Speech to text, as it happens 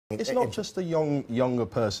It's not just a younger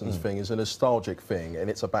person's thing, it's a nostalgic thing, and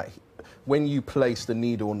it's about when you place the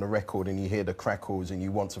needle on the record and you hear the crackles and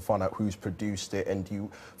you want to find out who's produced it, and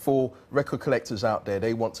for record collectors out there,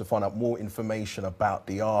 they want to find out more information about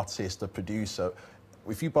the artist, the producer.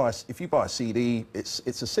 If you buy a CD, it's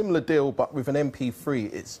a similar deal, but with an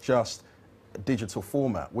MP3, it's just a digital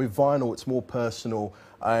format. With vinyl, it's more personal,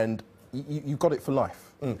 and you've got it for life.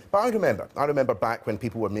 But I remember back when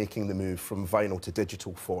people were making the move from vinyl to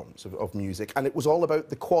digital forms of music, and it was all about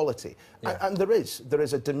the quality. Yeah. And there is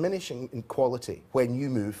a diminishing in quality when you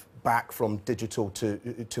move back from digital to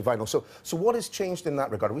vinyl. So what has changed in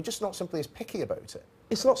that regard? Are we just not simply as picky about it?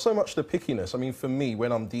 It's not so much the pickiness. I mean, for me,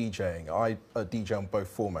 when I'm DJing, I DJ on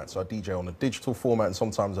both formats. I DJ on a digital format, and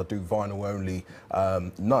sometimes I do vinyl-only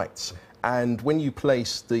nights. And when you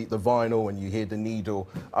place the vinyl and you hear the needle,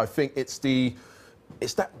 I think it's that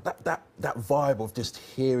vibe of just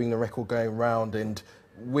hearing the record going round, and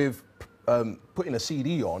with putting a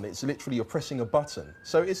CD on, it's literally you're pressing a button.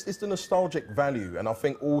 So it's the nostalgic value, and I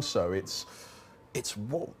think also it's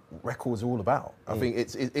what records are all about. I think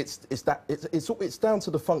it's down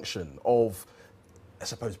to the function of, I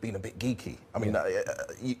suppose, being a bit geeky. I mean,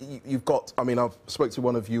 you've got. I mean, I've spoke to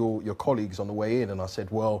one of your colleagues on the way in, and I said,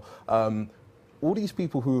 well, all these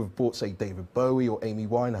people who have bought, say, David Bowie or Amy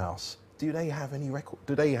Winehouse, do they have any record?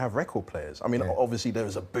 Do they have record players? I mean, obviously there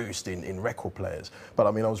was a boost in record players, but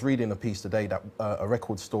I mean, I was reading a piece today that a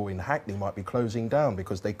record store in Hackney might be closing down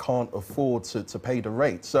because they can't afford to pay the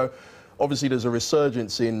rate. So obviously there's a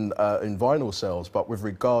resurgence in vinyl sales, but with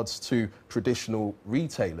regards to traditional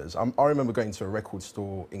retailers, I remember going to a record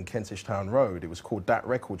store in Kentish Town Road. It was called That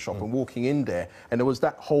Record Shop, and walking in there, and there was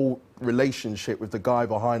that whole relationship with the guy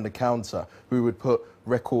behind the counter who would put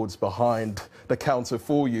records behind the counter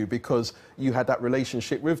for you because you had that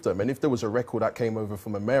relationship with them. And if there was a record that came over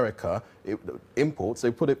from America, imports, they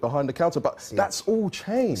put it behind the counter. But that's all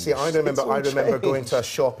changed. See, I remember going to a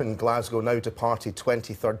shop in Glasgow, now departed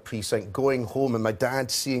 23rd Precinct, going home and my dad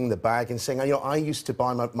seeing the bag and saying, you know, I used to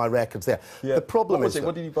buy my records there. Yeah. The problem is...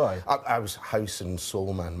 What did you buy? I was house and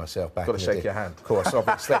soul man myself back in the day. Got to shake your hand. Of course,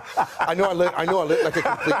 obviously. I know I look like a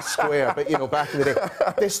complete square, but, you know, back in the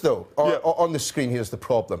day. This, though, on the screen, here's the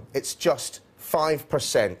problem. It's just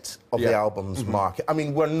 5% of the album's market. I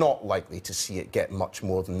mean, we're not likely to see it get much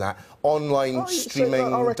more than that. Online streaming,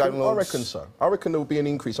 downloads... I reckon so. I reckon there will be an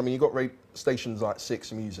increase. I mean, you've got stations like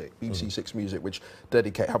Six Music, BBC Six Music, which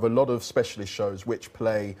have a lot of specialist shows which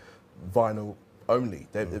play vinyl only.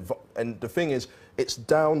 And the thing is, it's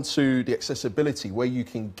down to the accessibility where you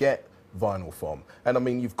can get vinyl from. And I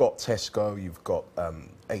mean, you've got Tesco, you've got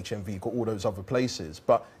HMV, you've got all those other places,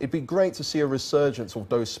 but it'd be great to see a resurgence of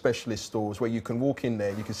those specialist stores where you can walk in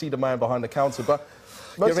there, you can see the man behind the counter, but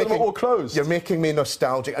most of them are all closed. You're making me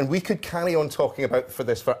nostalgic, and we could carry on talking about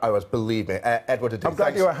this for hours, believe me. Edward Adoo, I'm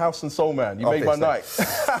glad you're a house and soul man. You made my night.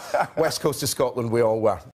 West coast of Scotland, we all were.